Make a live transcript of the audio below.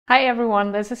Hi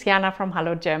everyone, this is Jana from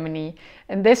HalloGermany.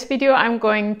 In this video I'm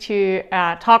going to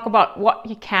talk about what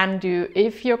you can do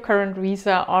if your current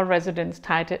visa or residence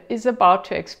title is about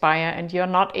to expire and you're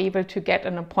not able to get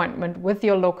an appointment with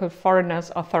your local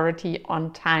foreigners authority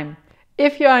on time.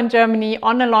 If you're in Germany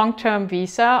on a long-term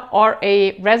visa or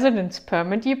a residence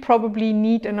permit, you probably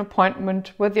need an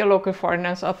appointment with your local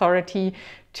foreigners authority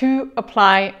to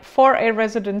apply for a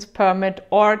residence permit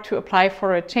or to apply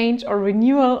for a change or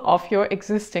renewal of your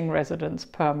existing residence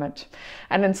permit.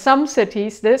 And in some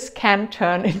cities, this can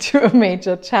turn into a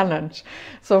major challenge.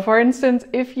 So for instance,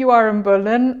 if you are in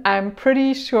Berlin, I'm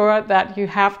pretty sure that you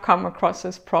have come across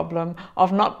this problem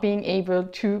of not being able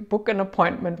to book an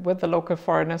appointment with the local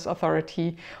foreigners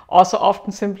authority, also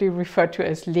often simply referred to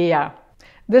as LEA.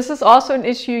 This is also an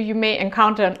issue you may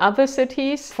encounter in other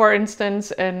cities. For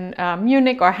instance, in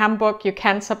Munich or Hamburg, you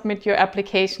can submit your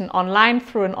application online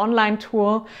through an online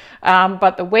tool,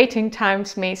 but the waiting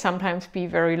times may sometimes be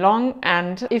very long.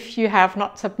 And if you have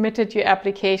not submitted your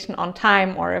application on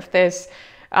time, or if there's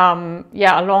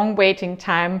a long waiting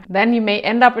time, then you may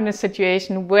end up in a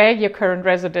situation where your current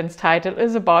residence title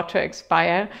is about to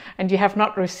expire and you have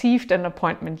not received an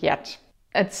appointment yet.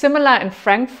 It's similar in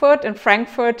Frankfurt. In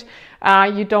Frankfurt,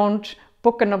 you don't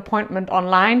book an appointment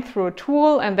online through a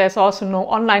tool, and there's also no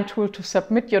online tool to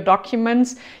submit your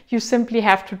documents. You simply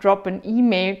have to drop an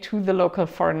email to the local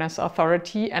foreigners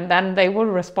authority, and then they will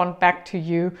respond back to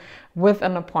you with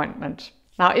an appointment.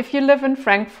 Now, if you live in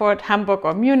Frankfurt, Hamburg,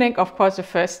 or Munich, of course, the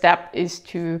first step is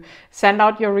to send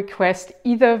out your request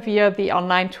either via the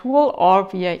online tool or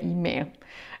via email.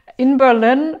 In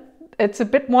Berlin, it's a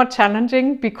bit more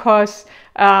challenging because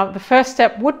the first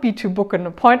step would be to book an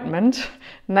appointment,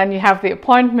 and then you have the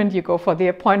appointment, you go for the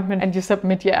appointment and you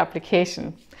submit your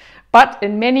application. But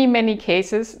in many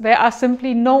cases, there are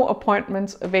simply no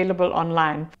appointments available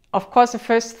online. Of course, the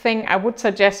first thing I would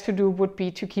suggest to do would be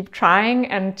to keep trying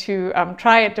and to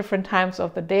try at different times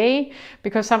of the day,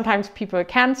 because sometimes people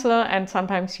cancel and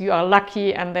sometimes you are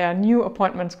lucky and there are new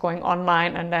appointments going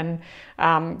online and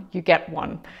then you get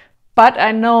one. But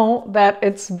I know that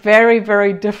it's very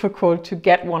difficult to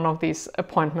get one of these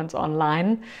appointments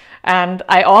online. And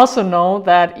I also know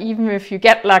that even if you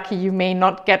get lucky, you may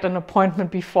not get an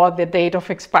appointment before the date of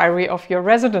expiry of your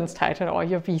residence title or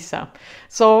your visa.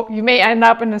 So you may end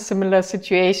up in a similar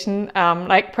situation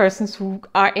like persons who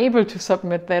are able to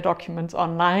submit their documents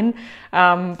online,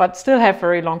 but still have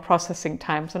very long processing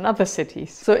times in other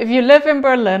cities. So if you live in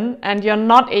Berlin and you're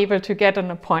not able to get an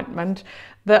appointment,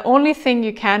 the only thing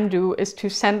you can do is to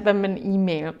send them an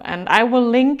email, and I will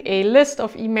link a list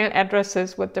of email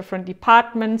addresses with different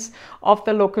departments of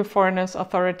the local foreigners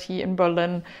authority in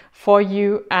Berlin for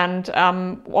you. And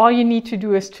all you need to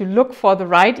do is to look for the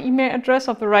right email address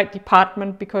of the right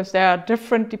department, because there are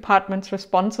different departments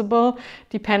responsible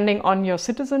depending on your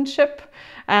citizenship.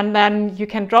 And then you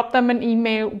can drop them an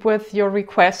email with your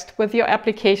request, with your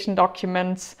application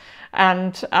documents,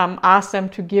 and ask them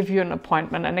to give you an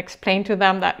appointment and explain to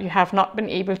them that you have not been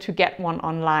able to get one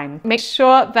online. Make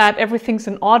sure that everything's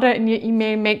in order in your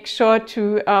email. Make sure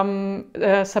to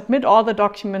submit all the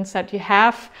documents that you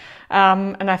have.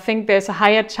 And I think there's a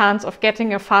higher chance of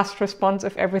getting a fast response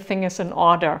if everything is in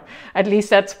order. At least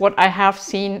that's what I have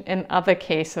seen in other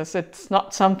cases. It's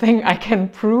not something I can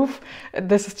prove.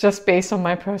 This is just based on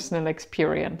my personal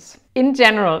experience. In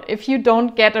general, if you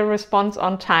don't get a response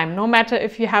on time, no matter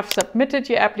if you have submitted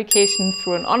your application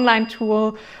through an online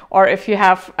tool or if you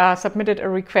have submitted a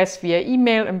request via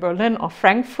email in Berlin or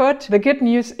Frankfurt, the good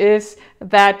news is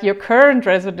that your current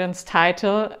residence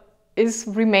title is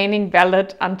remaining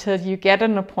valid until you get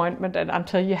an appointment and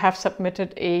until you have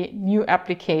submitted a new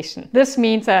application. This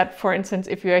means that, for instance,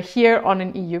 if you are here on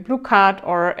an EU Blue Card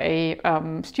or a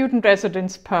student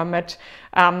residence permit,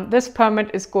 this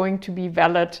permit is going to be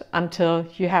valid until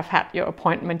you have had your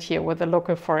appointment here with the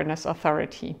local foreigners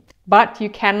authority. But you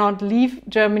cannot leave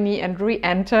Germany and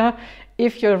re-enter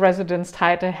if your residence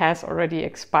title has already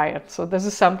expired. So this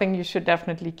is something you should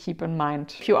definitely keep in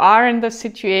mind. If you are in this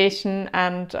situation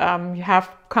and you have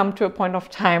come to a point of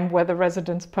time where the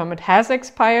residence permit has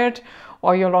expired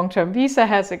or your long-term visa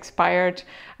has expired,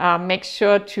 make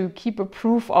sure to keep a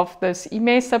proof of this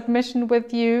email submission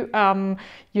with you.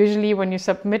 Usually when you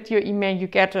submit your email, you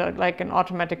get like an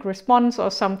automatic response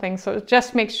or something. So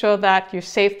just make sure that you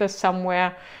save this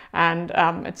somewhere and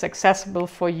it's accessible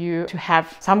for you to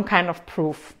have some kind of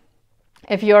proof.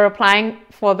 If you're applying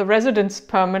for the residence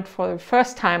permit for the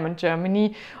first time in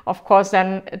Germany, of course,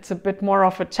 then it's a bit more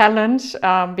of a challenge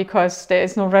because there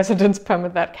is no residence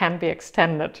permit that can be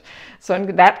extended. So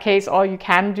in that case, all you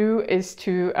can do is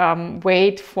to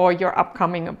wait for your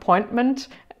upcoming appointment.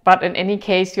 But in any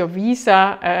case, your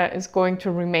visa is going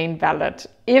to remain valid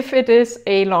if it is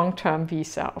a long-term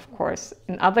visa, of course.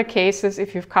 In other cases,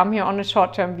 if you've come here on a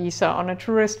short-term visa, on a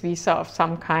tourist visa of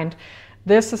some kind,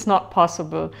 this is not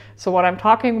possible. So what I'm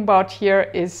talking about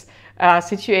here is a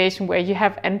situation where you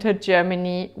have entered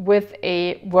Germany with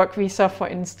a work visa, for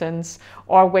instance,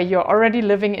 or where you're already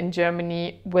living in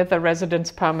Germany with a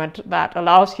residence permit that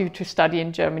allows you to study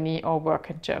in Germany or work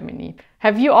in Germany.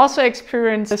 Have you also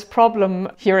experienced this problem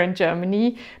here in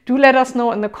Germany? Do let us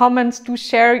know in the comments. Do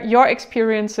share your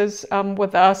experiences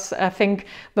with us. I think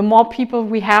the more people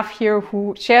we have here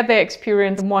who share their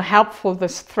experience, the more helpful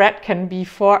this thread can be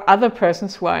for other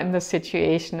persons who are in this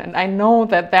situation. And I know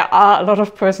that there are a lot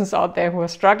of persons out there who are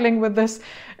struggling with this,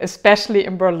 especially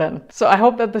in Berlin. So I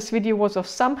hope that this video was of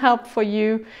some help for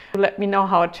you. Let me know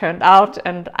how it turned out,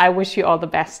 and I wish you all the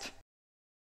best.